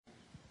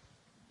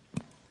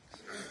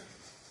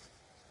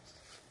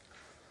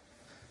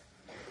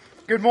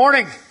Good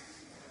morning.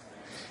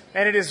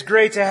 And it is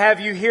great to have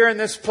you here in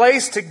this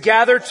place to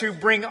gather to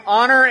bring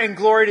honor and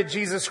glory to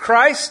Jesus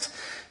Christ,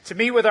 to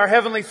meet with our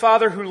Heavenly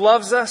Father who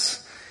loves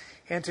us,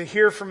 and to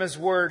hear from His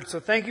Word. So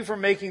thank you for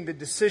making the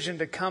decision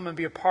to come and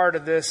be a part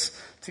of this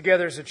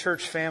together as a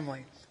church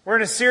family. We're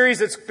in a series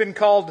that's been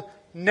called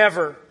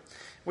Never.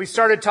 We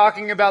started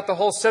talking about the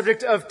whole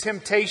subject of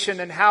temptation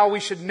and how we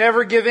should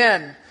never give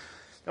in.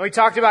 And we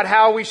talked about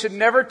how we should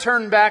never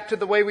turn back to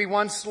the way we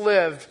once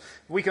lived.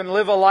 We can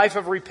live a life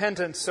of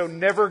repentance, so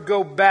never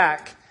go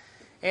back.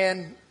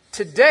 And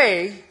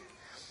today,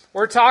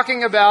 we're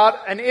talking about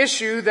an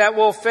issue that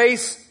will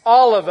face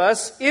all of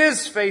us,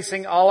 is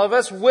facing all of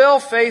us, will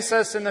face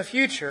us in the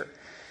future.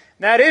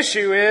 And that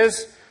issue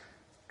is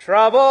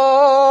trouble,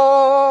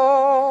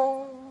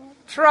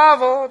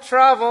 trouble,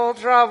 trouble,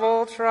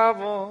 trouble,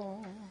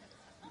 trouble.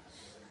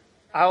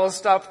 I will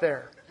stop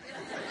there.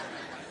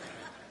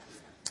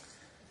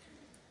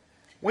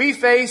 We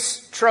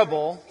face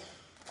trouble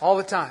all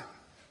the time.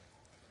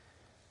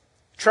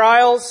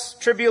 Trials,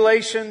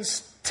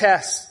 tribulations,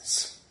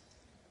 tests.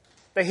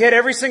 They hit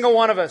every single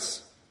one of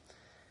us.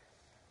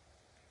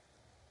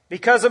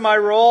 Because of my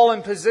role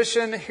and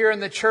position here in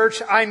the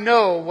church, I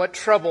know what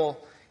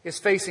trouble is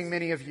facing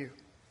many of you.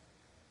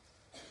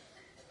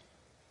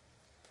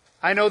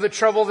 I know the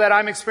trouble that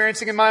I'm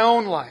experiencing in my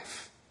own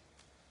life.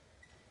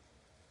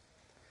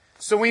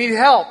 So we need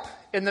help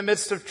in the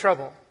midst of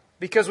trouble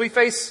because we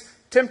face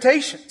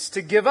temptations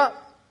to give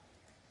up.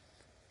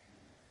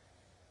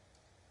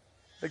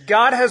 But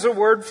God has a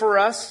word for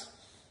us.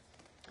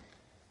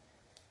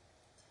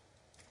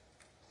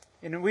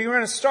 And we're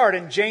going to start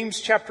in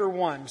James chapter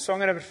 1. So I'm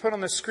going to put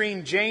on the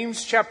screen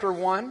James chapter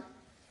 1,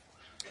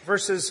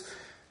 verses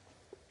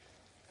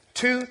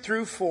 2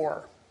 through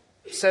 4.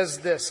 It says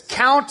this: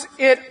 "Count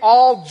it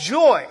all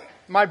joy,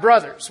 my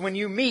brothers, when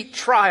you meet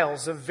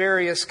trials of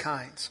various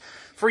kinds.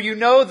 For you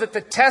know that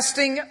the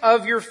testing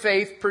of your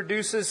faith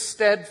produces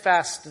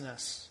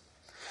steadfastness.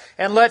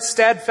 And let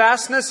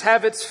steadfastness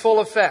have its full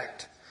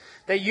effect,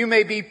 that you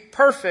may be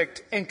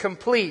perfect and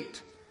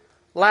complete,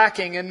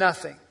 lacking in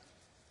nothing."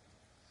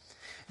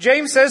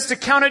 James says to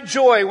count it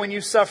joy when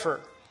you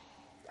suffer.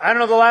 I don't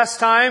know the last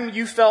time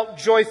you felt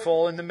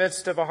joyful in the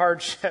midst of a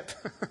hardship.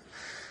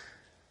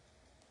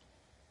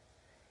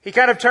 He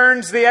kind of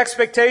turns the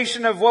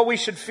expectation of what we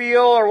should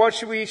feel or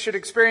what we should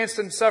experience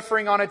in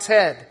suffering on its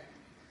head.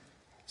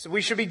 So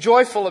we should be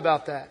joyful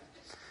about that.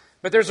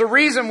 But there's a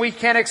reason we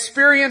can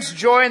experience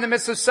joy in the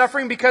midst of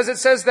suffering, because it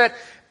says that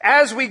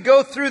as we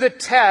go through the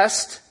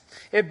test,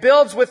 it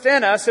builds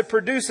within us, it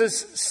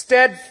produces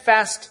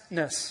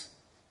steadfastness.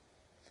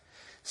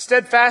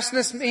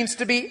 Steadfastness means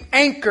to be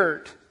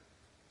anchored.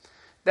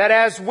 That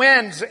as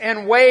winds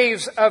and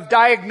waves of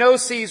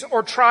diagnoses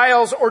or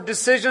trials or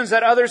decisions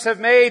that others have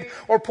made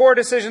or poor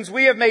decisions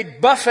we have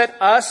made buffet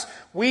us,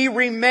 we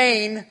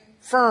remain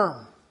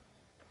firm.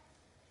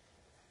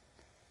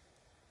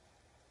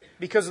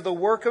 Because of the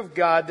work of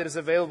God that is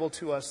available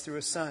to us through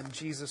His Son,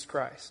 Jesus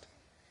Christ.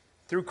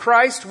 Through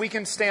Christ, we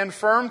can stand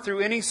firm through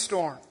any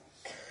storm.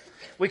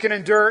 We can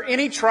endure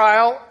any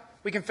trial.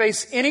 We can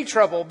face any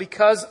trouble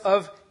because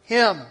of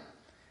Him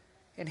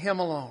and Him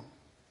alone.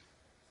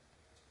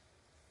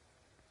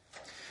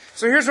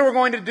 So here's what we're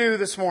going to do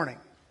this morning.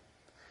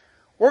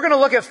 We're going to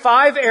look at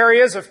 5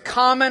 areas of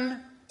common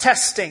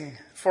testing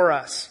for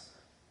us.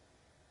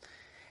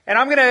 And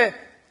I'm going to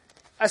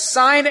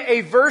assign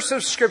a verse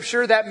of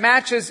Scripture that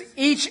matches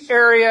each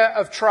area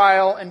of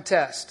trial and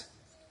test.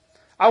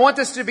 I want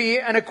this to be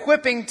an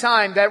equipping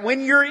time that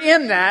when you're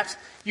in that,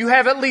 you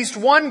have at least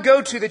one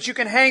go-to that you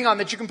can hang on,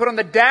 that you can put on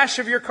the dash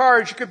of your car,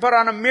 that you can put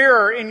on a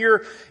mirror in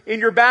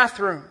your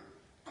bathroom.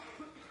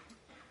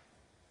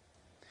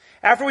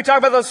 After we talk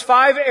about those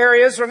 5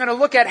 areas, we're going to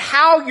look at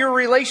how your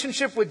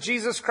relationship with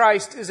Jesus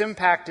Christ is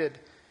impacted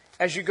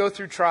as you go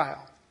through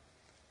trial.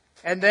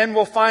 And then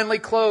we'll finally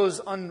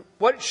close on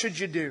what should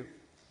you do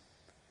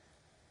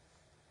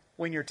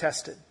when you're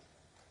tested.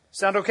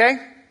 Sound okay?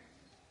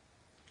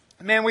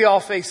 Man, we all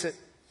face it.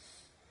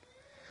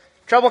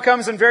 Trouble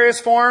comes in various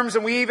forms,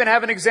 and we even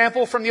have an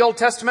example from the Old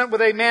Testament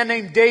with a man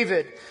named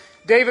David.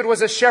 David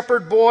was a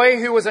shepherd boy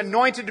who was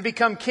anointed to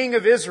become king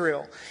of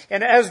Israel.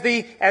 And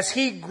as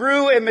he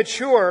grew and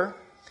matured,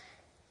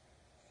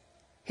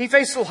 he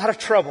faced a lot of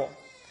trouble.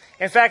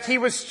 In fact, he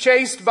was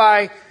chased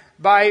by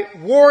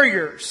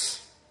warriors.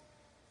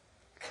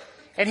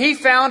 And he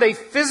found a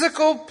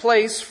physical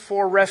place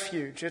for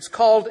refuge. It's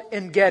called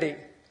En-Gedi.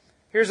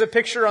 Here's a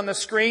picture on the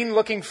screen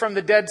looking from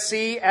the Dead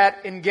Sea at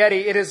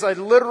En-Gedi. It is a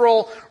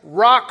literal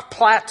rock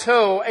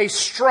plateau, a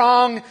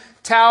strong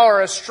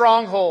tower, a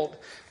stronghold.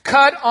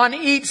 Cut on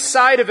each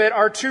side of it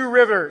are 2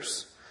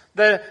 rivers,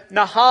 the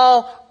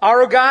Nahal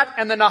Arugat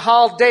and the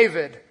Nahal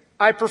David.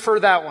 I prefer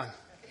that one.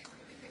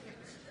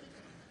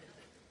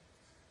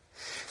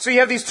 So you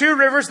have these 2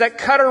 rivers that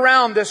cut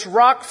around this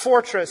rock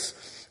fortress.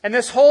 And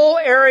this whole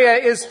area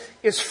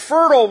is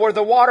fertile where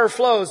the water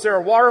flows. There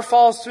are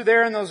waterfalls through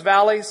there in those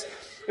valleys.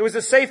 It was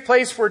a safe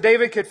place where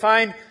David could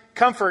find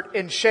comfort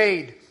and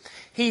shade.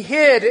 He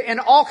hid in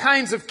all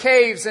kinds of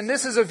caves, and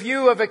this is a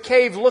view of a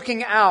cave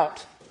looking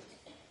out.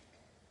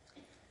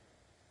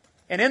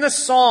 And in the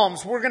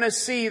Psalms, we're going to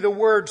see the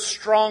word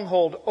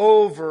stronghold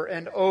over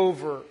and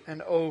over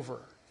and over.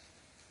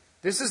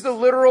 This is the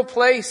literal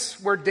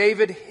place where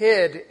David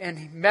hid and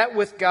he met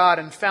with God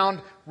and found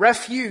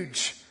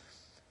refuge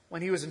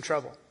when he was in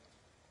trouble.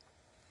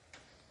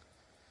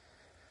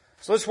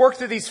 So let's work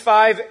through these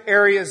 5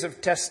 areas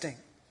of testing.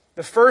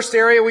 The first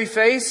area we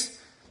face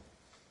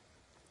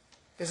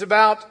is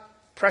about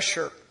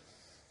pressure.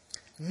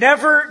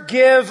 Never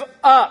give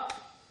up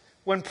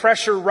when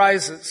pressure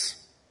rises.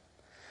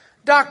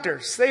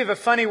 Doctors, they have a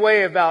funny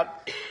way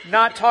about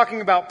not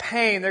talking about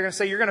pain. They're going to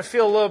say you're going to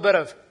feel a little bit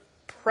of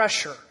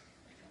pressure.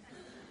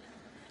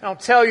 And I'll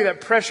tell you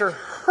that pressure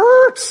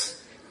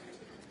hurts.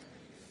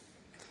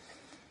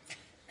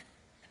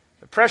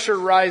 The pressure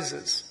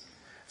rises.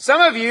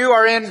 Some of you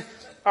are in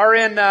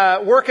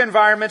work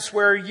environments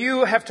where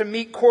you have to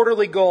meet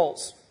quarterly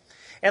goals.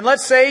 And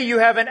let's say you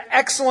have an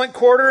excellent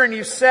quarter and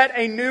you set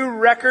a new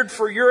record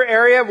for your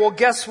area. Well,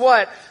 guess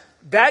what?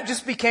 That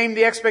just became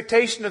the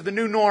expectation of the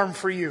new norm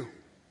for you.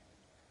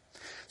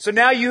 So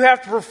now you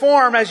have to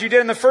perform as you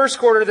did in the first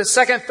quarter, the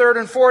second, third,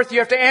 and fourth. You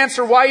have to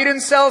answer why you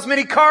didn't sell as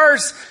many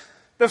cars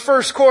the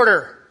first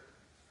quarter.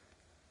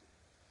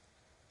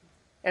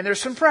 And there's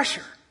some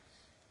pressure.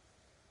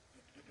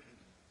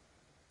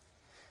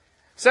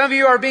 Some of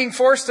you are being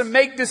forced to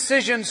make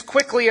decisions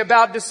quickly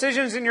about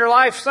decisions in your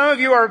life. Some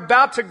of you are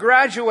about to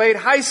graduate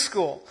high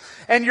school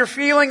and you're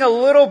feeling a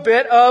little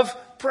bit of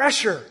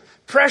pressure.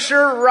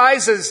 Pressure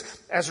rises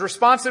as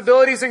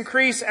responsibilities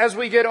increase, as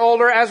we get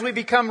older, as we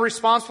become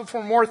responsible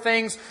for more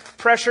things,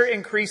 pressure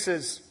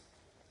increases.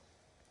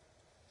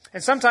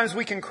 And sometimes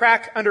we can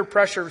crack under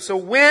pressure. So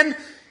when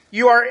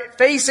you are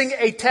facing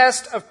a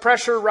test of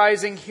pressure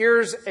rising,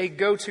 here's a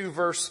go-to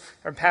verse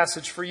or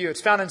passage for you.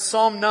 It's found in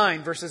Psalm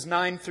 9, verses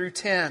 9 through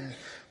 10.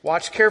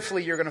 Watch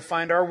carefully, you're going to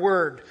find our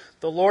word.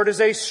 The Lord is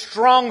a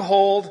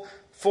stronghold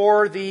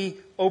for the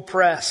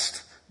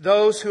oppressed,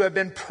 those who have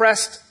been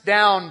pressed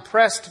down,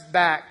 pressed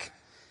back.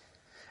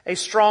 A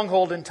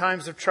stronghold in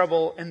times of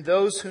trouble, and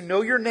those who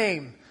know your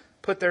name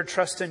put their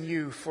trust in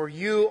you. For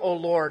you, O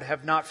Lord,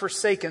 have not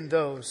forsaken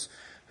those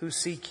who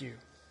seek you.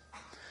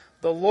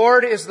 The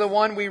Lord is the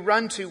one we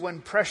run to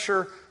when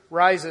pressure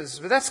rises.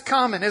 But that's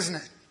common, isn't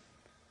it?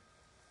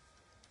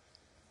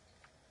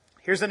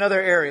 Here's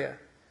another area.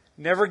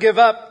 Never give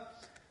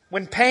up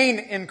when pain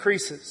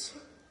increases.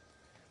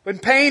 When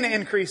pain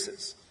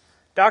increases.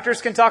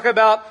 Doctors can talk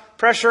about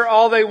pressure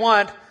all they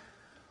want.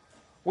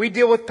 We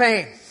deal with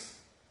pain.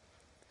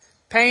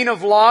 Pain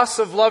of loss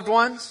of loved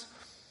ones.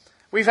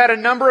 We've had a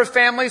number of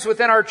families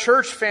within our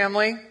church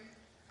family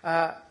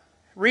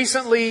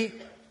recently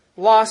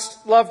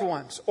lost loved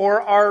ones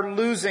or are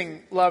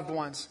losing loved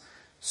ones.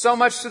 So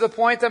much to the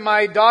point that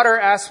my daughter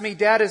asked me,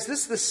 Dad, is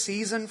this the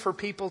season for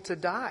people to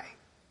die?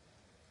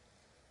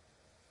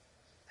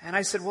 And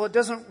I said, well, it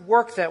doesn't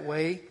work that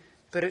way,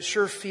 but it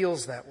sure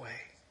feels that way.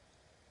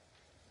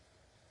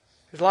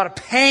 There's a lot of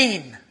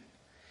pain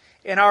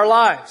in our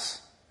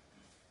lives.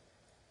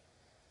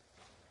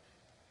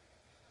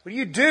 What do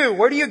you do?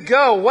 Where do you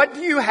go? What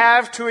do you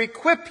have to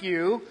equip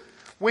you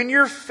when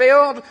you're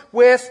filled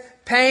with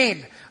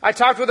pain? I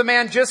talked with a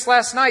man just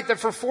last night that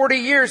for 40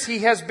 years he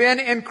has been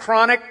in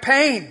chronic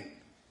pain.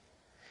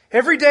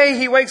 Every day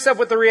he wakes up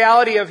with the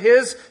reality of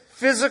his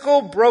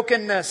physical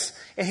brokenness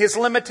and his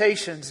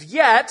limitations.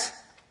 Yet,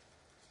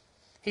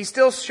 he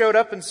still showed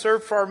up and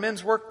served for our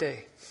men's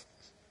workday.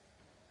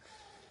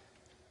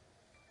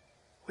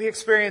 We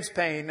experience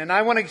pain, and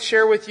I want to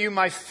share with you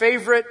my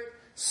favorite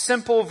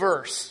simple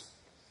verse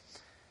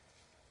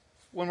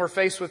when we're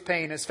faced with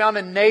pain. It's found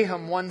in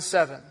Nahum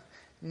 1:7.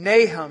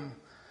 Nahum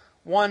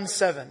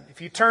 1:7.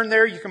 If you turn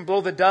there, you can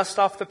blow the dust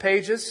off the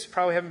pages. You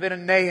probably haven't been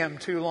in Nahum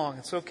too long.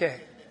 It's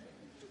okay.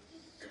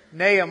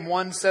 Nahum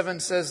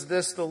 1:7 says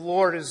this, the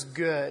Lord is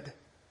good,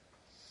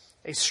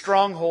 a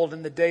stronghold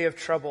in the day of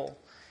trouble.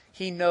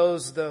 He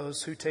knows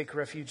those who take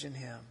refuge in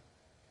Him.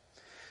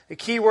 The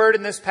key word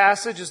in this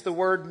passage is the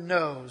word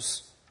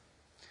knows.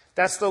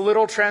 That's the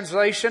literal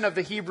translation of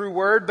the Hebrew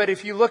word. But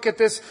if you look at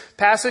this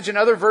passage in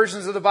other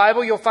versions of the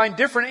Bible, you'll find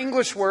different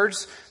English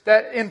words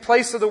that in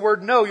place of the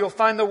word know, you'll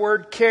find the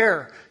word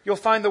care. You'll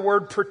find the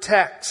word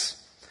protects.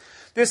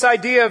 This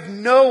idea of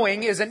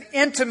knowing is an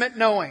intimate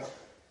knowing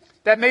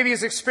that maybe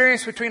is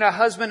experienced between a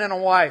husband and a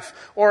wife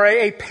or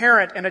a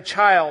parent and a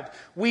child.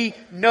 We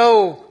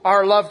know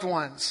our loved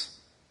ones.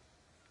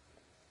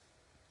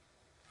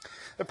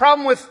 The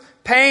problem with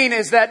pain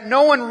is that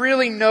no one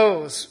really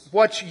knows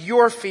what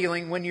you're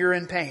feeling when you're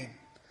in pain.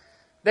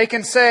 They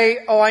can say,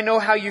 oh, I know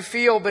how you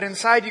feel, but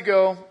inside you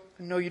go,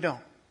 no, you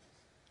don't.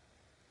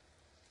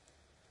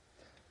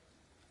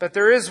 But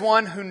there is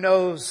one who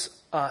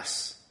knows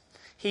us.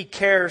 He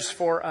cares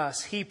for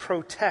us. He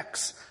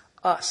protects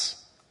us.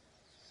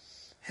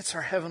 It's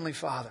our Heavenly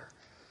Father.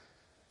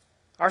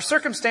 Our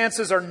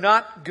circumstances are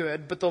not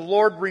good, but the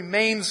Lord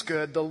remains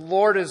good. The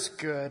Lord is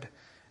good,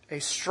 a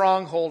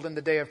stronghold in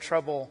the day of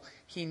trouble.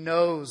 He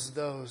knows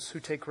those who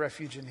take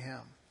refuge in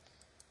Him.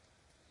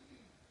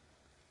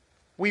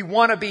 We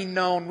want to be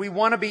known. We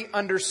want to be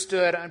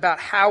understood about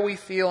how we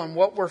feel and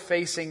what we're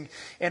facing.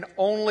 And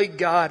only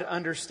God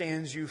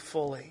understands you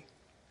fully.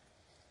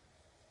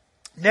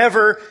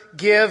 Never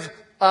give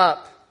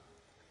up,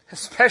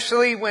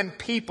 especially when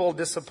people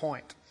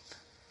disappoint.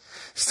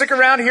 Stick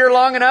around here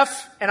long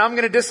enough and I'm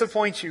going to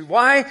disappoint you.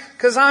 Why?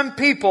 Because I'm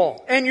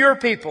people and you're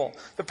people.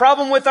 The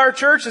problem with our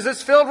church is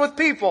it's filled with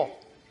people.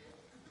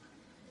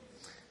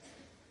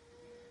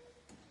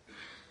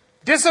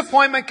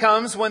 Disappointment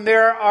comes when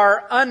there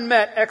are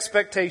unmet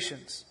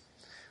expectations.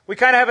 We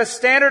kind of have a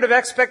standard of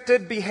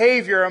expected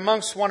behavior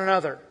amongst one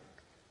another.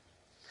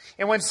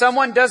 And when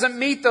someone doesn't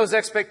meet those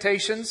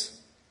expectations,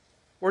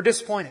 we're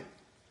disappointed.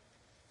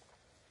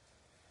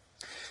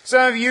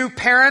 Some of you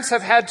parents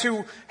have had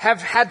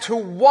to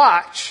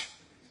watch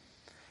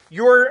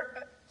your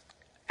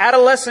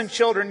adolescent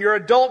children, your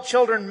adult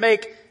children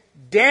make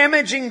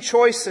damaging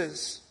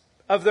choices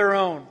of their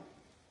own.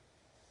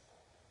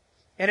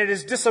 And it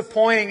is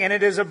disappointing and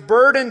it is a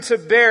burden to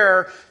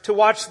bear to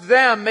watch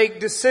them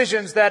make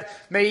decisions that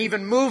may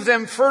even move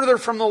them further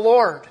from the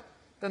Lord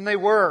than they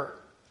were.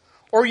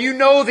 Or you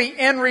know the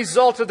end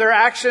result of their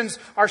actions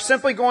are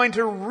simply going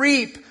to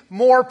reap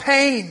more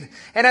pain.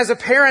 And as a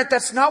parent,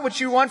 that's not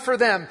what you want for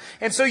them.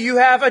 And so you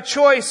have a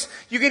choice.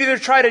 You can either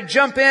try to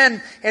jump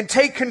in and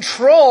take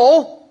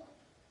control,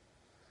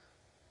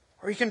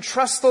 or you can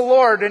trust the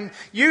Lord. And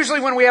usually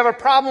when we have a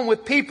problem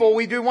with people,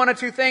 we do one of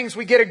two things.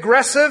 We get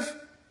aggressive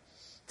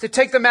to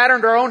take the matter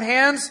into our own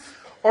hands,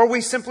 or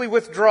we simply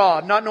withdraw,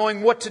 not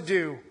knowing what to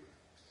do.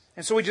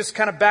 And so we just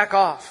kind of back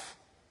off.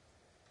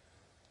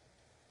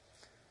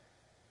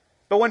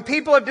 But when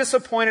people have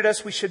disappointed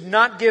us, we should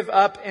not give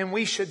up and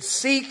we should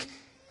seek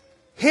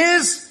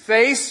His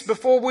face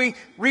before we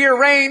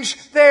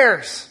rearrange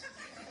theirs.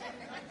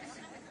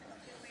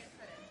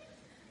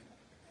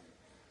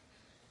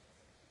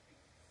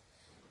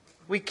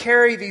 We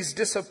carry these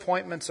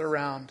disappointments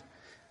around.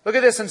 Look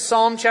at this in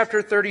Psalm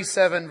chapter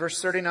 37, verse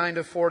 39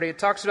 to 40. It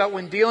talks about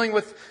when dealing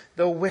with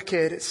the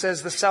wicked. It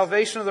says, the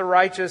salvation of the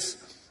righteous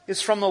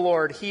is from the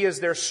Lord. He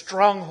is their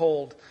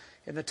stronghold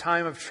in the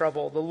time of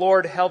trouble. The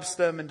Lord helps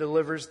them and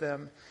delivers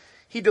them.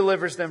 He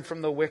delivers them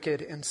from the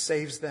wicked and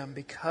saves them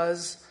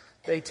because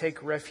they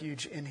take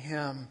refuge in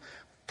Him.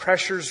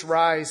 Pressures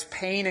rise,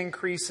 pain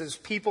increases,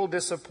 people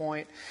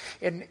disappoint.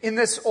 And in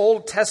these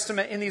Old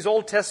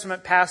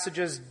Testament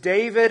passages,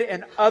 David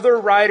and other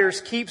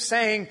writers keep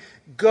saying,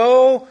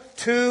 go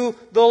to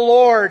the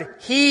Lord.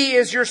 He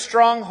is your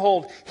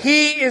stronghold.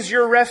 He is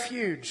your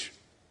refuge.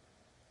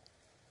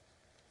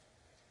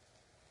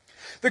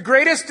 The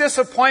greatest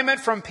disappointment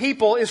from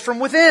people is from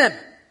within.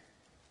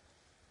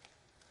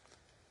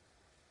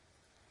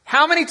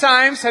 How many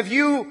times have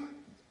you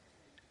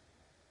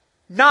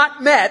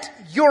not met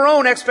your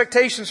own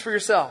expectations for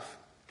yourself?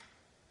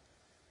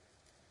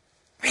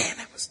 Man,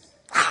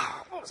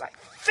 what was I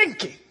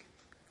thinking?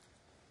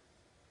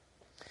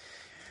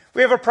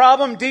 We have a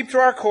problem deep to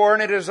our core,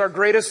 and it is our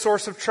greatest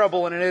source of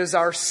trouble, and it is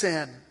our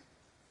sin.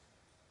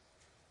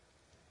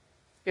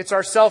 It's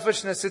our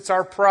selfishness, it's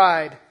our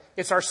pride,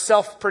 it's our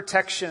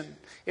self-protection.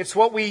 It's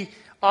what we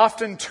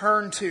often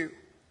turn to.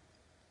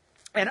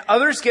 And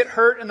others get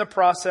hurt in the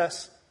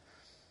process.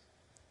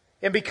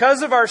 And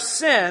because of our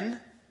sin,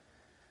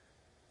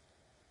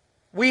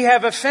 we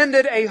have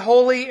offended a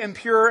holy and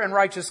pure and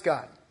righteous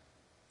God.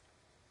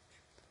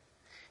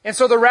 And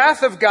so the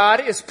wrath of God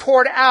is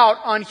poured out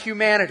on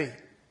humanity.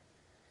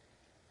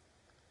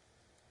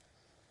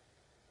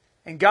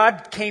 And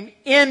God came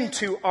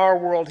into our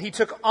world. He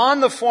took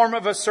on the form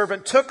of a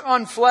servant, took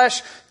on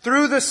flesh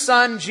through the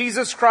Son,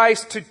 Jesus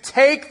Christ, to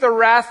take the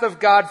wrath of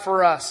God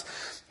for us.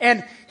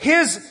 And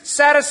His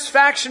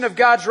satisfaction of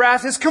God's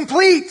wrath is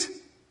complete.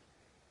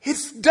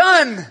 It's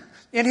done.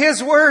 In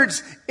His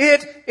words,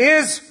 it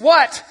is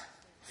what?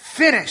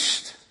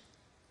 Finished.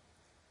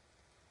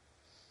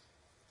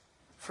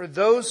 For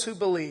those who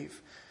believe.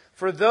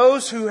 For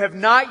those who have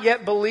not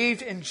yet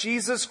believed in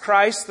Jesus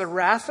Christ, the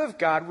wrath of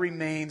God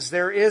remains.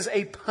 There is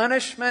a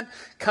punishment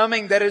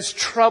coming that is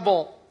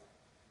trouble.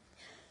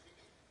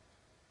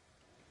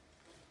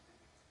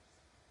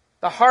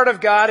 The heart of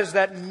God is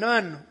that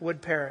none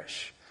would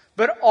perish,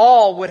 but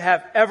all would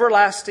have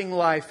everlasting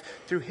life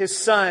through His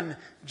Son,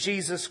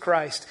 Jesus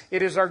Christ.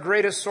 It is our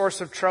greatest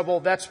source of trouble.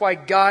 That's why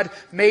God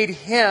made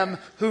Him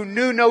who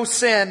knew no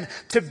sin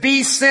to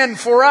be sin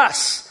for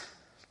us.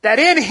 That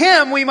in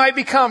Him we might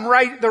become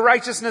the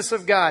righteousness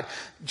of God.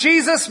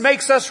 Jesus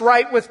makes us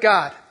right with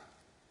God.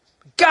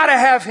 Gotta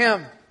have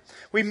Him.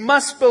 We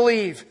must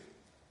believe.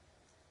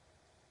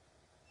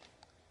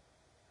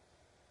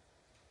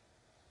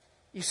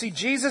 You see,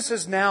 Jesus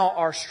is now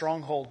our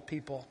stronghold,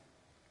 people.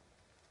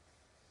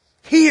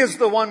 He is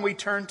the one we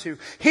turn to.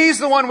 He's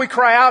the one we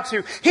cry out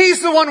to.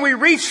 He's the one we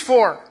reach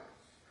for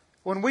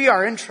when we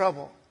are in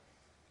trouble.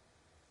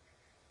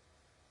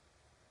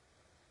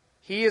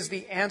 He is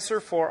the answer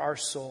for our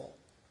soul.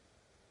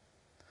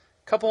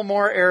 A couple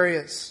more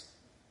areas.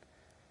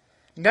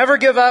 Never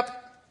give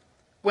up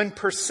when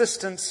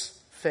persistence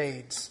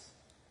fades.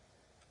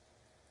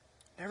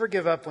 Never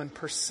give up when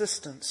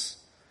persistence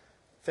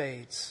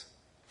fades.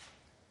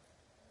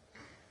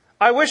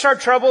 I wish our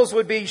troubles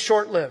would be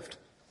short-lived.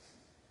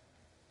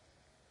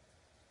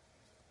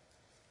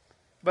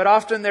 But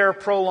often they're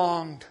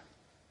prolonged.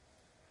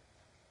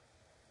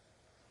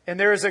 And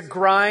there is a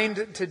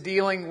grind to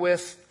dealing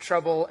with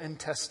trouble and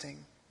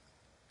testing.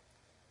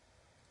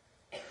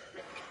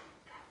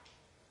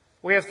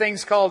 We have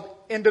things called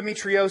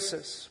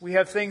endometriosis. We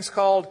have things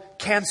called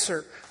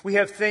cancer. We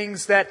have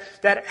things that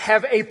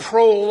have a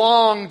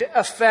prolonged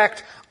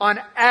effect on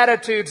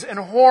attitudes and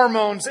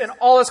hormones and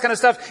all this kind of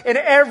stuff. And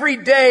every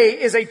day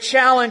is a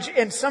challenge,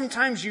 and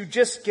sometimes you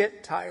just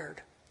get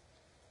tired.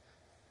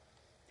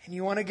 And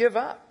you want to give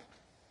up.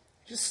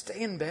 Just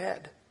stay in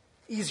bed.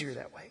 Easier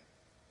that way.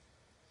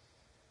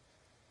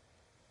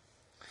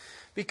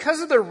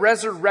 Because of the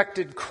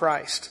resurrected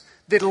Christ,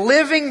 the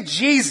living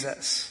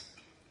Jesus,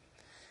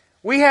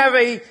 we have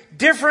a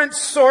different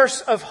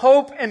source of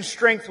hope and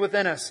strength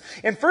within us.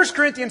 In 1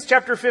 Corinthians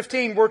chapter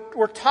 15,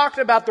 we're taught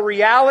about the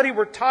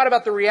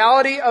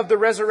reality of the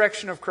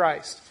resurrection of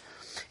Christ.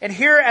 And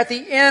here at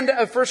the end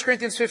of 1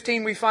 Corinthians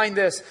 15, we find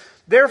this.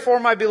 Therefore,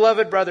 my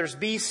beloved brothers,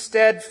 be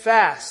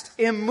steadfast,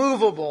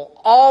 immovable,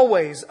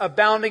 always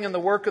abounding in the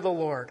work of the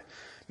Lord,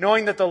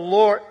 knowing that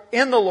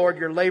in the Lord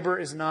your labor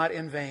is not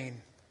in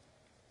vain.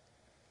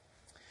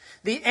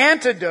 The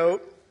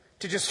antidote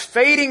to just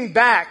fading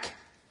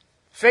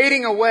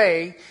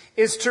away,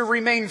 is to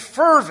remain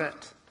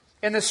fervent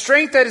in the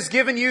strength that is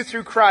given you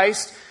through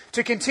Christ,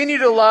 to continue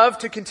to love,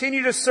 to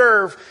continue to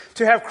serve,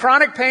 to have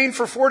chronic pain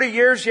for 40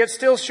 years, yet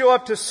still show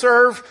up to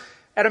serve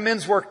at a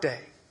men's work day.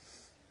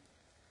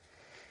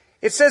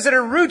 It says that it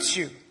roots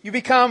you. You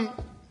become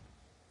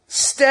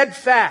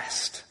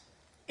steadfast,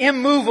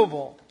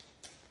 immovable.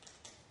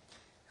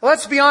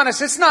 Let's be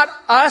honest, it's not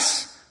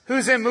us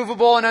who's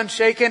immovable and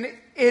unshaken.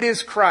 It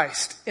is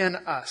Christ in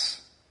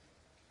us.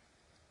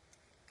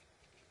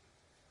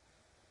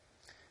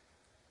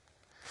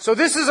 So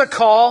this is a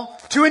call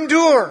to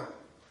endure,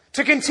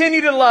 to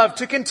continue to love,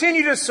 to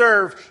continue to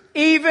serve,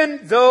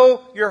 even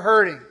though you're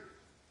hurting.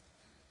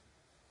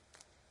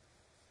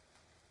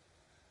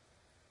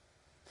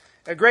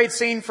 A great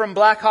scene from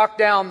Black Hawk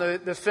Down,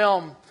 the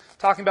film,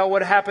 talking about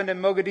what happened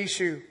in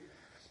Mogadishu.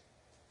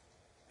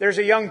 There's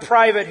a young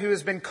private who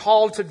has been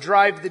called to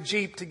drive the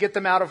Jeep to get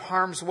them out of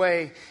harm's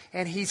way.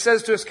 And he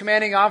says to his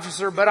commanding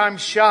officer, "But I'm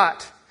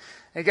shot."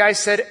 The guy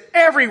said,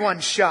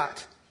 "Everyone's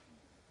shot.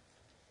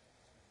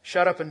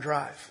 Shut up and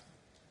drive."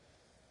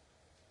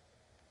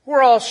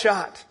 We're all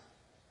shot.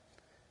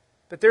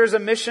 But there's a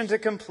mission to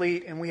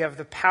complete, and we have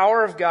the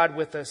power of God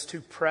with us to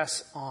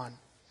press on.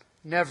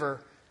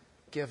 Never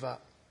give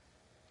up.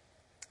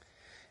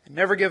 And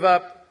never give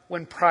up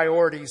when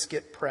priorities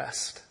get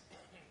pressed.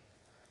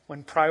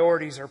 When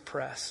priorities are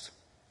pressed.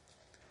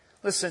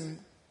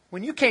 Listen,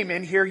 when you came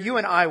in here, you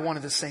and I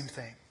wanted the same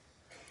thing.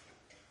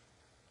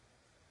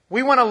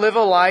 We want to live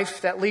a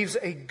life that leaves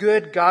a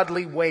good,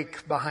 godly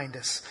wake behind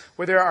us,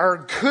 where there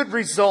are good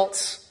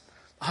results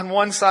on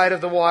one side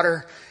of the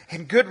water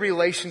and good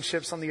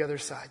relationships on the other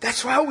side.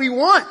 That's what we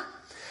want.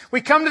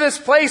 We come to this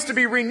place to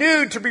be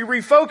renewed, to be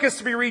refocused,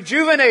 to be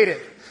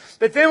rejuvenated.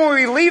 But then when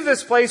we leave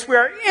this place, we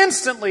are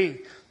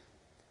instantly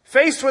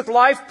faced with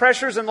life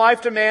pressures and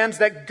life demands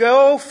that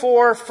go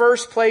for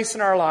first place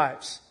in our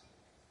lives.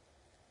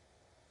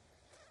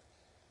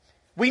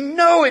 We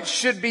know it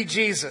should be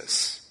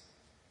Jesus.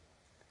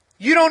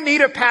 You don't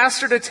need a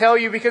pastor to tell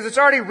you because it's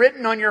already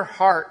written on your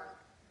heart.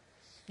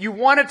 You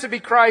want it to be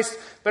Christ,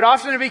 but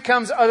often it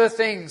becomes other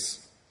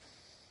things.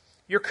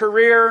 Your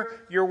career,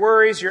 your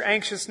worries, your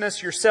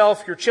anxiousness,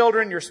 yourself, your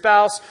children, your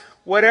spouse,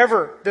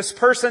 whatever. This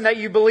person that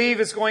you believe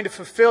is going to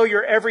fulfill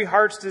your every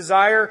heart's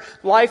desire,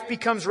 life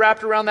becomes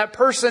wrapped around that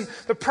person.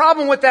 The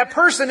problem with that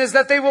person is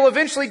that they will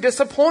eventually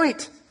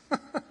disappoint.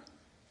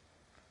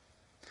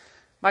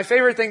 My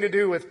favorite thing to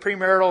do with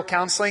premarital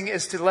counseling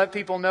is to let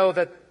people know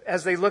that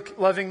as they look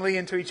lovingly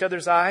into each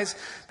other's eyes,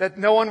 that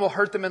no one will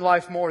hurt them in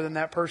life more than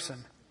that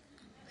person.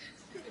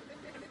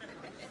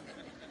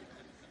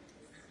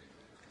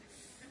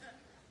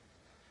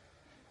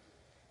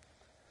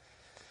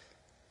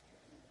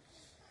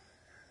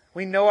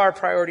 We know our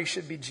priority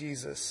should be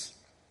Jesus.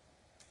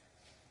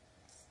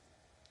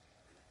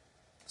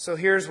 So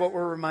here's what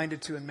we're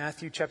reminded to in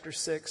Matthew chapter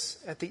 6.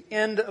 At the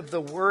end of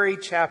the worry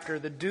chapter,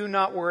 the do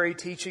not worry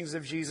teachings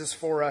of Jesus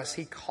for us,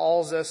 He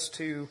calls us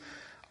to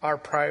our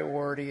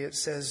priority. It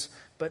says,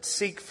 "But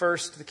seek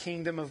first the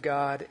kingdom of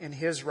God and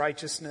His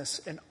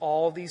righteousness, and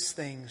all these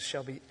things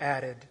shall be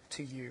added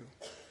to you."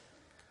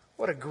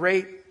 What a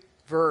great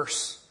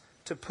verse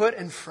to put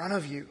in front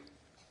of you,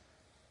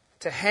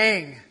 to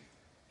hang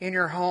in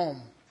your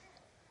home,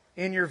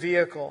 in your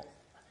vehicle,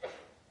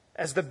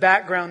 as the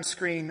background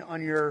screen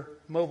on your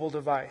mobile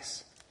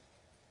device.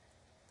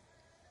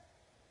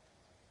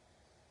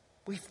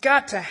 We've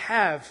got to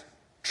have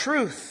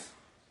truth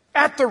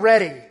at the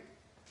ready,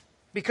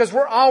 because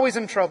we're always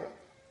in trouble.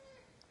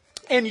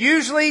 And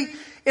usually,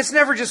 it's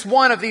never just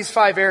one of these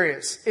 5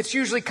 areas. It's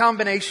usually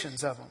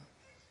combinations of them.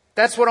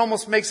 That's what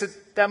almost makes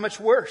it that much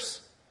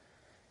worse.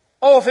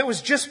 Oh, if it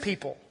was just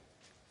people.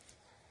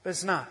 But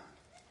it's not.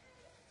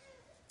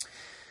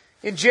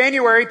 In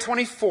January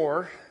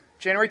 24th,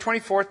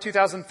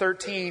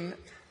 2013,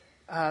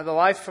 the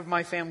life of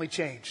my family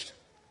changed.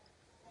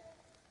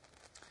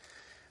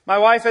 My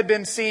wife had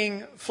been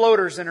seeing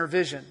floaters in her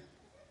vision.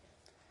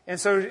 And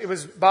so it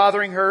was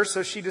bothering her,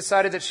 so she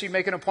decided that she'd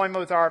make an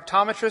appointment with our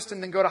optometrist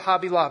and then go to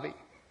Hobby Lobby,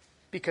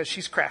 because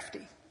she's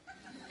crafty.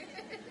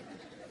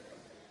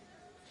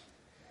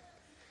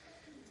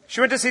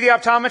 She went to see the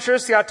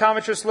optometrist. The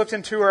optometrist looked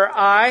into her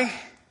eye,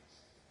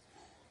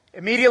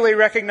 immediately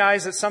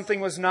recognized that something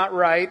was not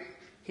right.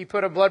 He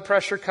put a blood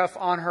pressure cuff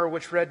on her,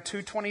 which read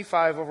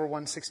 225 over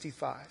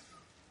 165.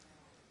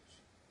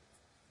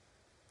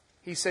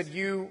 He said,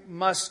 "You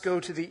must go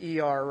to the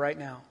ER right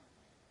now."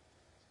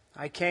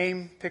 I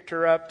came, picked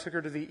her up, took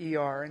her to the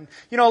ER. And,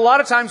 a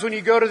lot of times when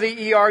you go to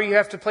the ER, you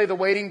have to play the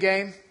waiting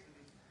game.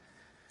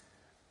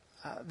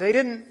 They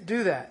didn't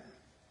do that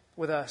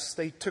with us.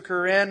 They took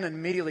her in and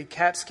immediately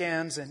CAT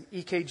scans and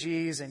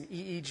EKGs and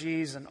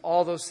EEGs and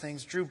all those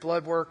things, drew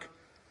blood work,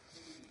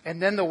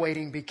 and then the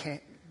waiting began.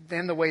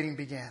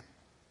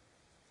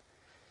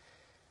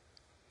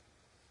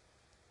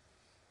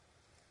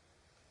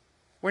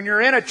 When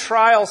you're in a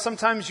trial,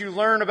 sometimes you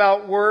learn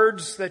about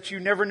words that you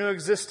never knew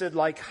existed,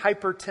 like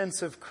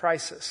hypertensive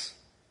crisis.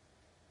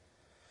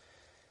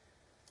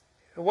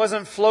 It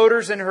wasn't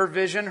floaters in her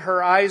vision.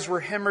 Her eyes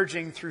were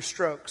hemorrhaging through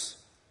strokes.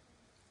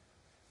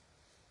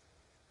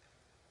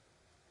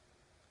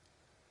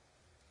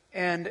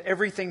 And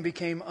everything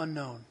became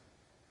unknown.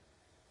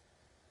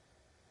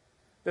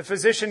 The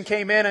physician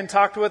came in and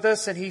talked with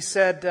us, and he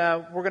said,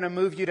 "We're going to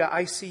move you to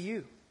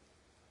ICU."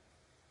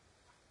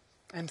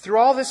 And through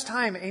all this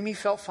time, Amy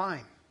felt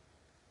fine.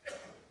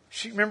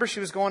 Remember,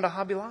 she was going to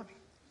Hobby Lobby.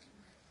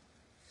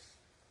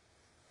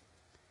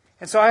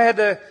 And so I had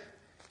to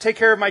take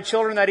care of my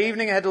children that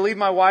evening. I had to leave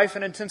my wife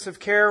in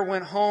intensive care,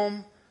 went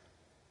home.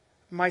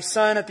 My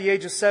son at the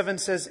age of 7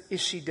 says,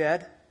 "Is she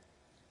dead?"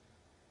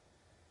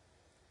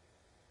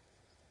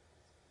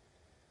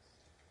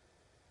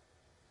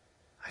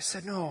 I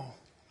said, No.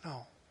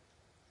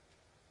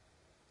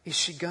 Is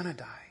she gonna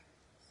die?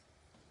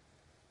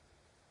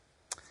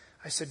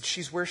 I said,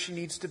 "She's where she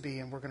needs to be,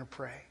 and we're going to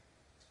pray."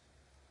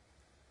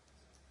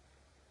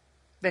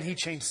 Then he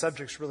changed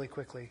subjects really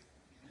quickly.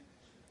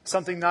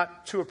 Something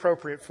not too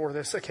appropriate for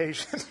this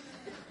occasion.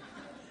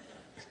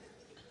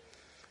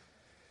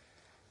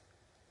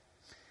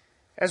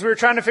 As we were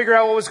trying to figure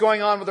out what was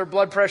going on with her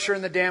blood pressure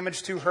and the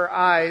damage to her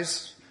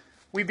eyes,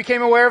 we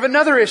became aware of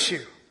another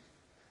issue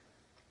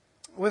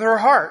with her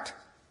heart.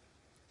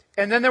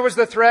 And then there was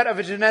the threat of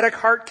a genetic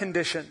heart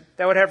condition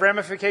that would have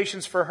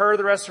ramifications for her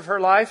the rest of her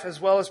life,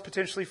 as well as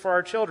potentially for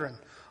our children.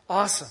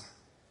 Awesome.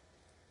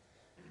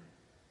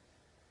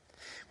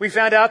 We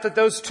found out that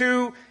those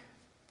two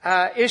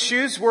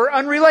issues were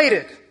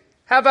unrelated.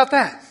 How about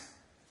that?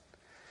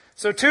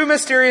 So 2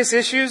 mysterious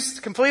issues,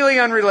 completely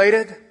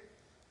unrelated,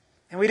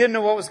 and we didn't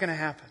know what was going to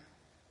happen.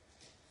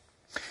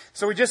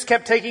 So we just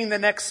kept taking the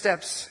next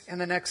steps and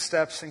the next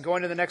steps and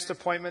going to the next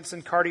appointments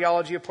and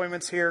cardiology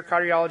appointments here,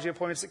 cardiology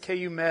appointments at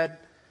KU Med.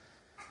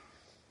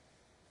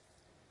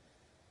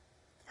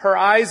 Her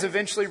eyes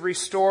eventually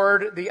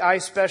restored. The eye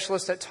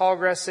specialist at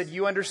Tallgrass said,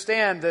 "You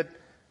understand that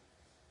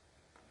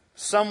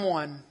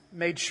someone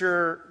made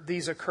sure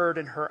these occurred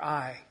in her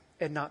eye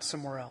and not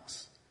somewhere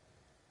else.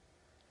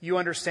 You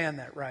understand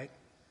that, right?"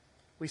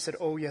 We said,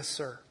 "Oh, yes,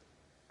 sir.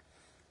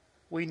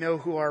 We know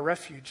who our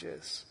refuge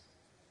is."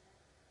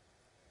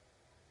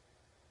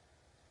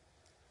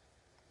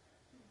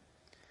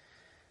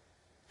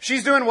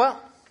 She's doing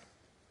well.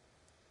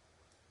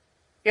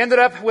 Ended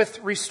up with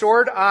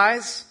restored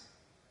eyes.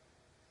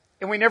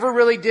 And we never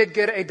really did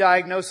get a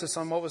diagnosis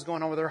on what was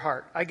going on with her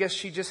heart. I guess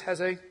she just has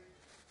a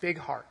big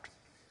heart.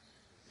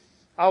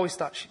 I always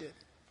thought she did.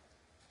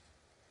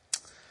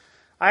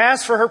 I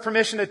asked for her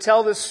permission to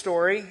tell this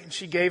story, and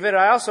she gave it.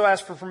 I also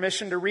asked for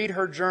permission to read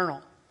her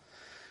journal.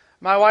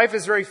 My wife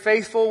is very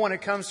faithful when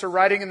it comes to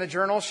writing in the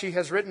journal. She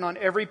has written on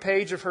every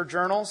page of her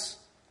journals.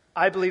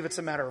 I believe it's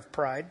a matter of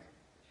pride.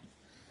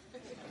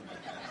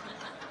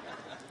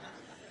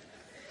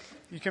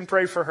 You can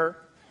pray for her.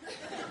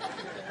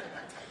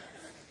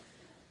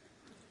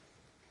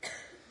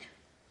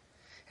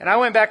 And I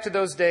went back to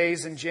those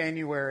days in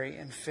January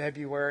and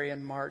February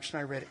and March,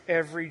 and I read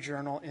every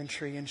journal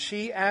entry. And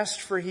she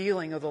asked for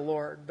healing of the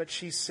Lord, but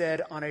she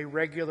said on a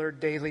regular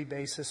daily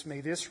basis,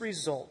 "May this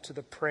result to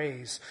the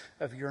praise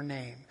of your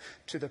name,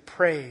 to the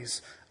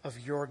praise of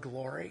your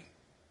glory,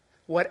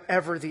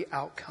 whatever the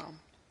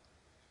outcome."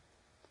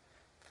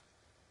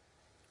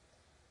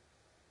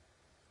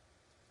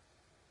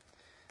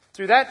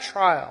 Through that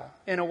trial,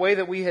 in a way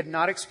that we had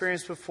not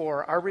experienced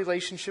before, our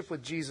relationship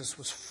with Jesus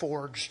was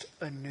forged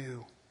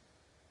anew.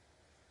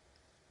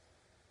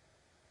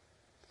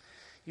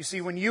 You see,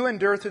 when you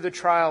endure through the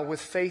trial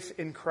with faith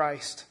in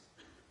Christ,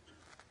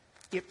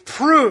 it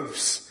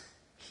proves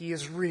He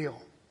is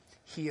real,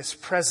 He is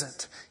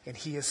present, and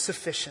He is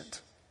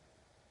sufficient.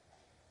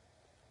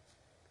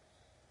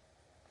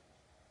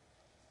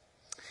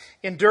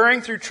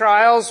 Enduring through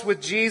trials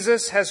with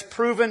Jesus has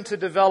proven to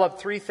develop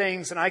three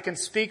things, and I can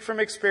speak from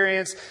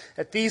experience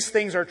that these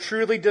things are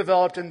truly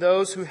developed in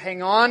those who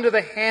hang on to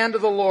the hand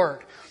of the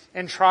Lord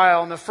in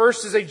trial. And the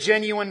first is a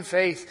genuine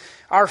faith.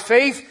 Our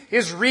faith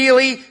is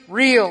really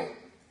real.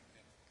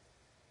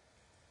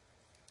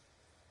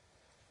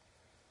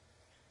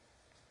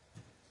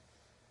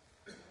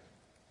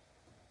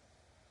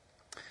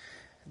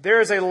 There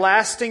is a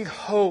lasting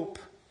hope.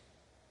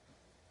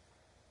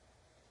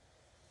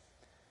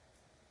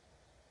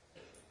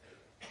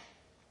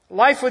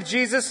 Life with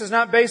Jesus is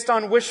not based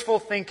on wishful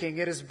thinking.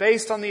 It is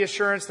based on the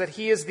assurance that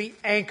He is the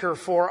anchor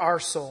for our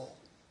soul.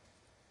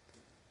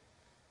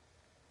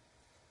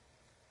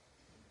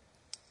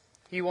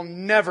 He will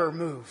never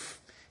move.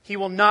 He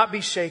will not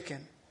be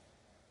shaken.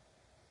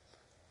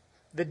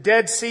 The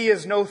Dead Sea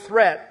is no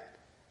threat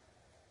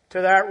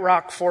to that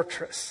rock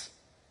fortress.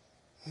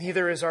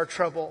 Neither is our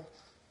trouble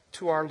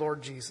to our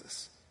Lord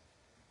Jesus.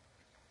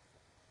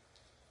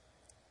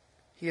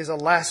 He is a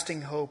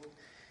lasting hope.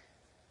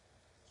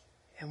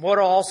 And what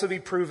will also be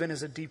proven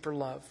is a deeper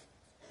love.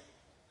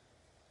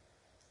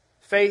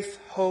 Faith,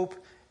 hope,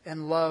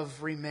 and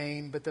love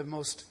remain, but the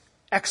most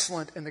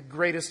excellent and the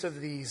greatest of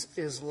these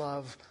is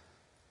love.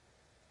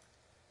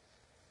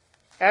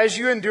 As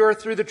you endure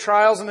through the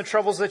trials and the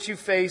troubles that you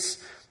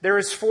face, there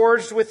is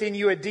forged within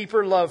you a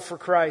deeper love for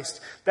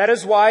Christ. That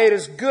is why it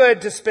is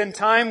good to spend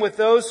time with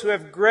those who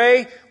have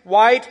gray,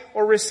 white,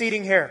 or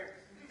receding hair.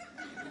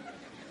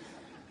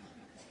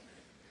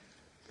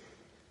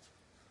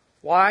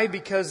 Why?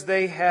 Because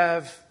they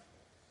have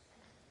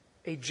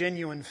a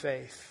genuine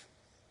faith,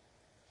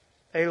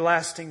 a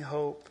lasting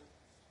hope,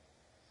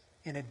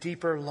 and a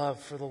deeper love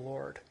for the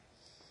Lord.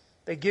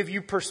 They give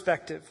you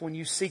perspective when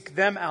you seek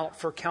them out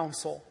for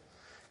counsel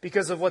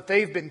because of what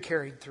they've been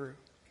carried through.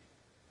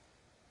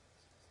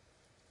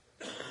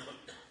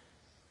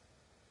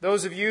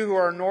 Those of you who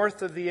are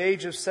north of the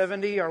age of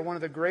 70 are one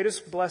of the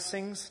greatest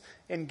blessings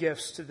and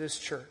gifts to this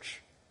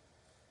church.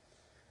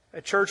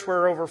 A church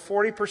where over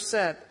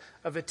 40%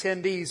 of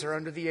attendees are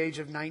under the age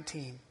of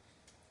 19.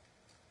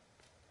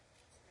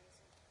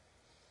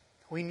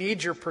 We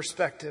need your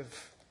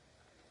perspective.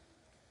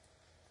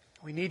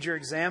 We need your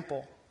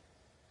example.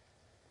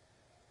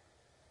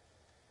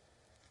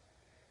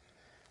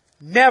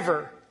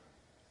 Never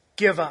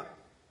give up.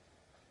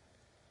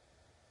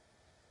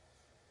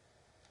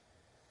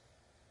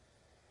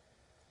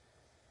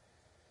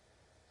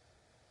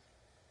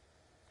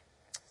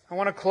 I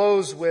want to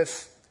close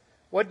with,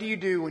 what do you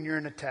do when you're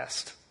in a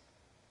test?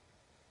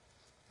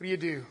 What do you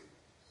do?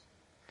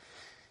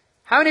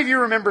 How many of you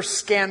remember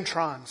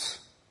Scantrons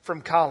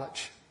from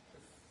college?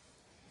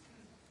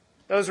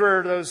 Those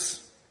were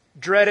those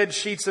dreaded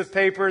sheets of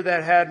paper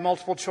that had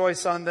multiple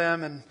choice on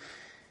them, and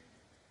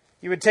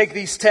you would take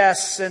these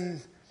tests,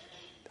 and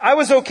I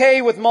was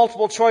okay with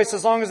multiple choice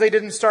as long as they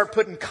didn't start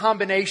putting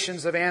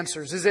combinations of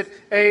answers. Is it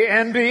A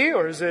and B,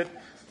 or is it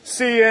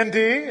C and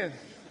D? And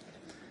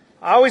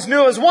I always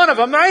knew it was one of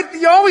them, right?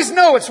 You always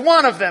know it's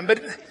one of them,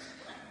 but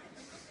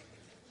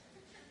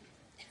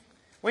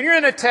when you're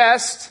in a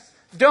test,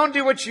 don't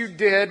do what you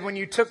did when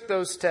you took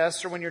those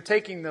tests or when you're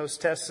taking those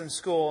tests in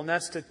school, and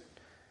that's to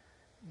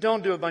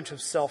don't do a bunch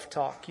of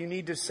self-talk. You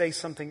need to say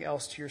something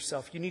else to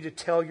yourself. You need to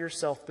tell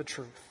yourself the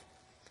truth.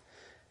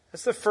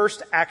 That's the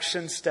first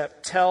action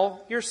step.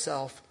 Tell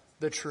yourself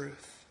the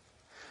truth.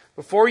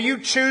 Before you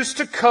choose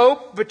to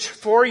cope,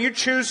 before you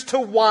choose to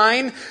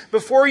whine,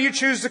 before you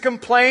choose to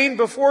complain,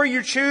 before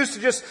you choose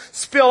to just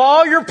spill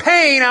all your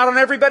pain out on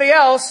everybody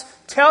else,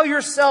 tell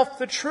yourself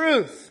the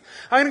truth.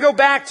 I'm going to go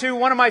back to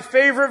one of my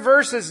favorite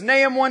verses,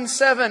 Nahum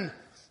 1:7.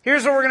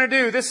 Here's what we're going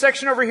to do. This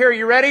section over here,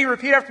 you ready?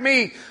 Repeat after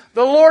me.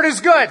 The Lord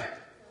is good.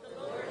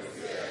 The Lord is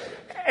good.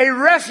 A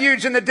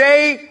refuge in the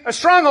day, a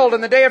stronghold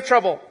in the day of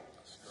trouble.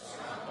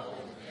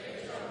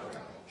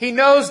 He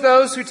knows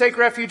those who take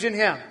refuge in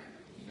Him.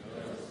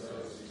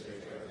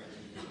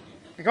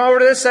 We come over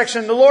to this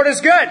section. The Lord is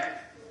good.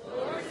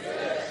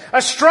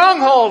 A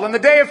stronghold in the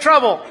day of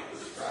trouble.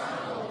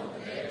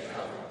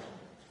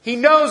 He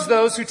knows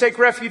those who take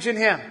refuge in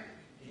Him.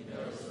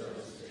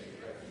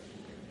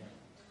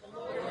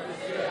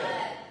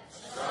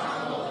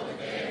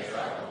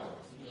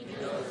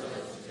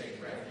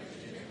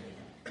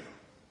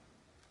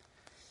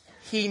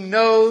 He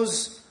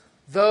knows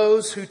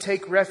those who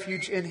take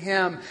refuge in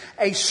Him.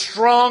 A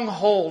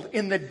stronghold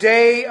in the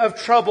day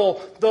of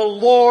trouble. The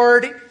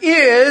Lord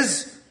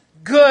is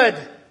good.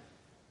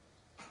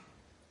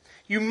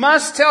 You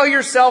must tell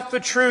yourself the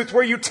truth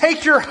where you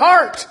take your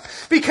heart,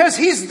 because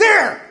He's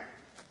there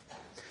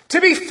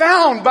to be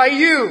found by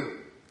you.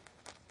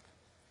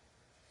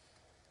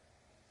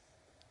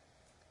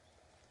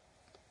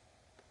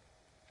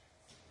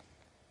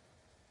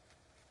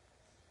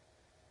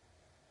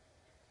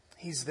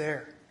 He's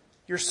there.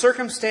 Your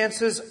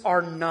circumstances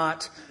are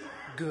not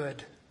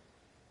good.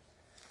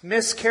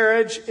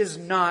 Miscarriage is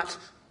not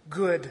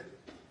good.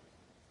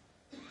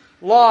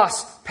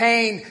 Loss,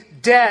 pain,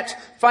 debt,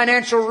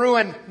 financial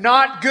ruin,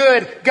 not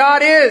good.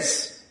 God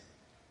is.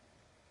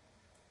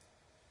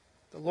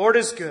 The Lord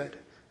is good.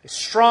 a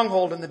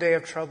stronghold in the day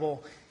of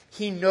trouble.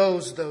 He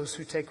knows those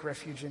who take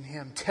refuge in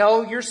Him.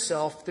 Tell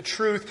yourself the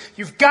truth.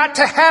 You've got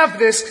to have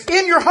this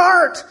in your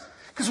heart.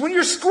 Because when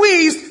you're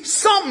squeezed,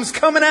 something's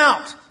coming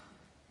out.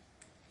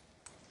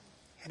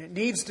 And it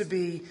needs to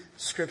be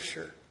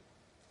Scripture.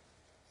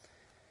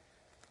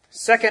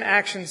 Second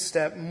action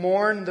step,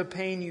 mourn the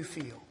pain you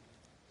feel.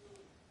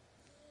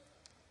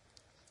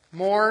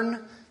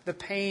 Mourn the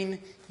pain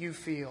you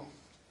feel.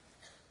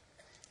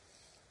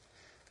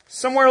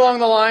 Somewhere along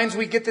the lines,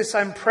 we get this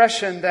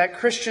impression that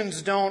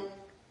Christians don't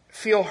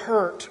feel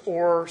hurt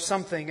or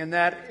something, and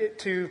that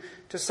to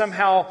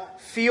somehow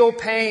feel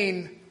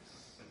pain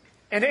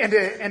and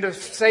to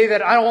say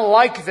that I don't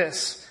like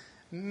this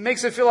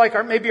makes it feel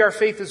like maybe our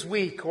faith is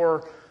weak,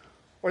 or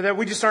that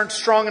we just aren't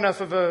strong enough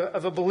of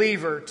a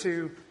believer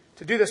to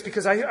do this,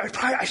 because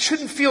I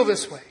shouldn't feel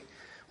this way.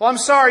 Well, I'm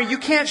sorry, you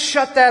can't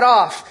shut that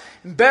off.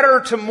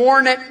 Better to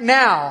mourn it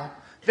now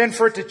than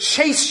for it to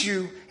chase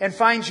you and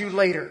find you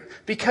later,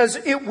 because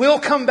it will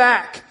come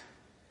back.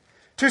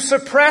 To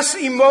suppress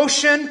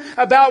emotion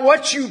about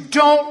what you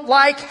don't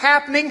like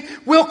happening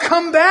will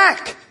come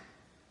back.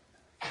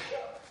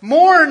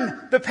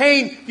 Mourn the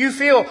pain you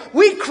feel.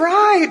 We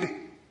cried.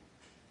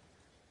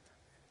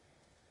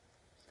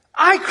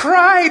 I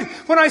cried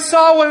when I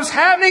saw what was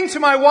happening to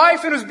my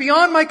wife. It was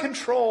beyond my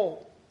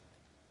control.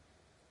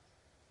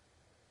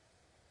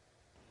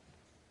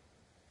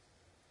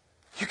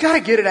 You got to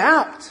get it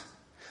out.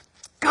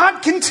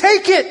 God can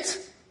take it.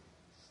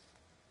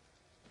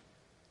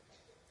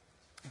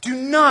 Do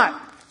not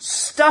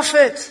stuff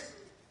it.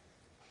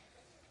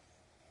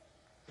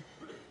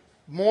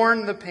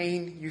 Mourn the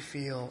pain you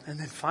feel. And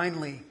then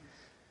finally,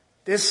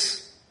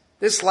 this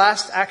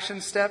last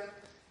action step,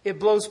 it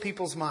blows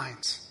people's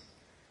minds.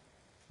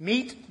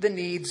 Meet the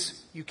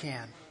needs you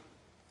can.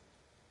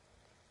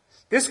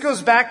 This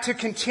goes back to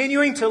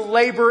continuing to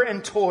labor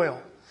and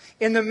toil.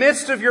 In the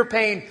midst of your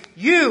pain,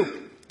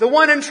 you, the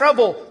one in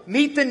trouble,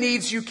 meet the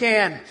needs you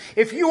can.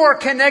 If you are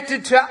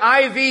connected to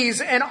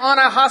IVs and on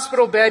a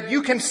hospital bed,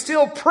 you can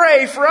still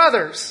pray for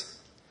others.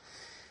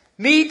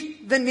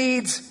 Meet the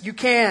needs you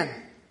can.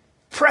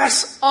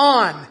 Press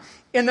on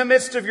in the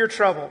midst of your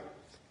trouble.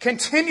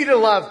 Continue to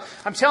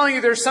love. I'm telling you,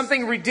 there's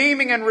something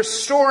redeeming and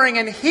restoring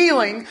and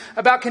healing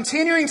about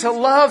continuing to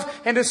love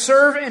and to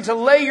serve and to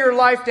lay your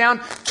life down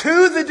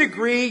to the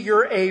degree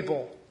you're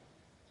able.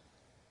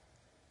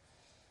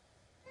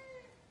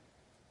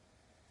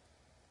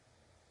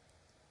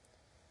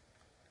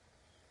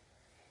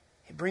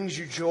 It brings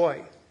you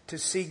joy to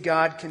see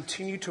God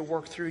continue to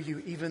work through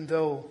you even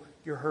though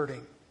you're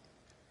hurting.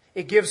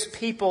 It gives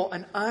people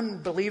an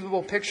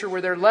unbelievable picture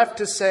where they're left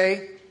to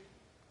say,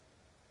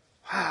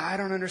 wow, I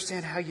don't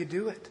understand how you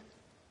do it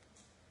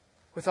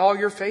with all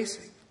you're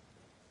facing.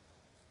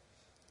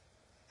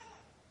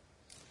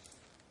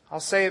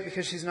 I'll say it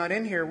because she's not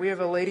in here. We have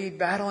a lady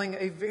battling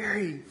a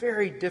very,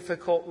 very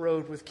difficult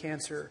road with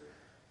cancer.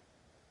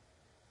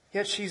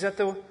 Yet she's at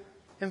the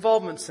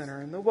Involvement Center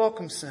and the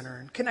Welcome Center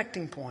and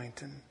Connecting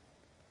Point and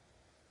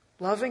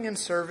loving and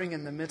serving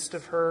in the midst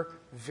of her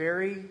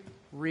very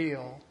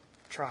real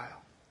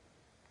trial.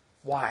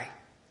 Why?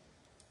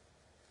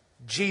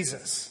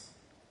 Jesus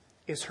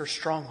is her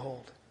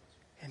stronghold,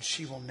 and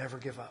she will never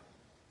give up.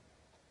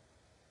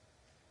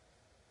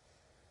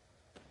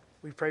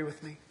 Will you pray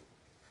with me?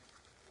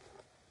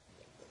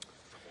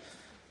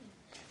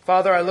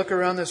 Father, I look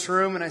around this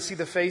room and I see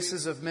the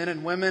faces of men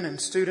and women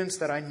and students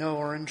that I know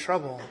are in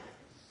trouble,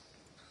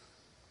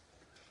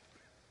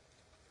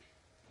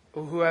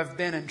 or who have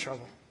been in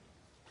trouble.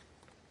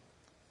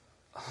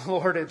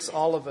 Lord, it's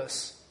all of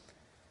us.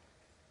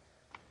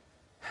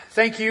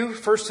 Thank you,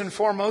 first and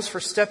foremost, for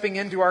stepping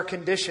into our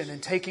condition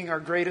and taking our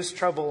greatest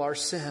trouble, our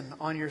sin,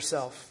 on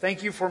yourself.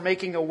 Thank you for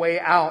making a way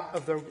out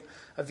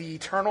of the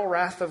eternal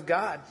wrath of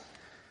God,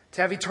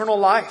 to have eternal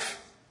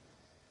life.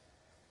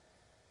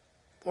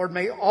 Lord,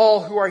 may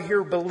all who are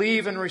here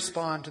believe and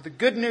respond to the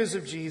good news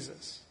of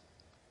Jesus.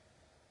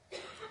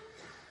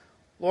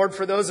 Lord,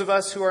 for those of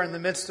us who are in the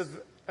midst of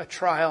a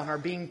trial and are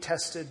being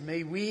tested,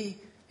 may we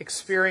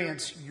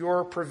experience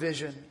your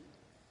provision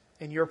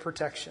and your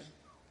protection.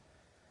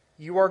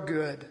 You are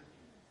good,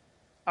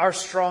 our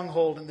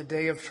stronghold in the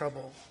day of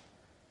trouble.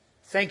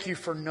 Thank you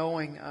for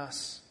knowing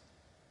us.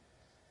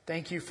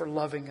 Thank you for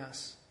loving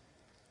us.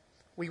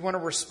 We want to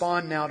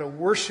respond now to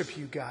worship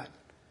you, God,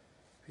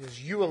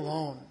 because you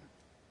alone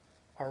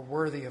are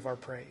worthy of our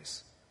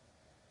praise.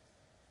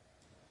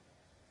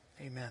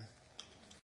 Amen.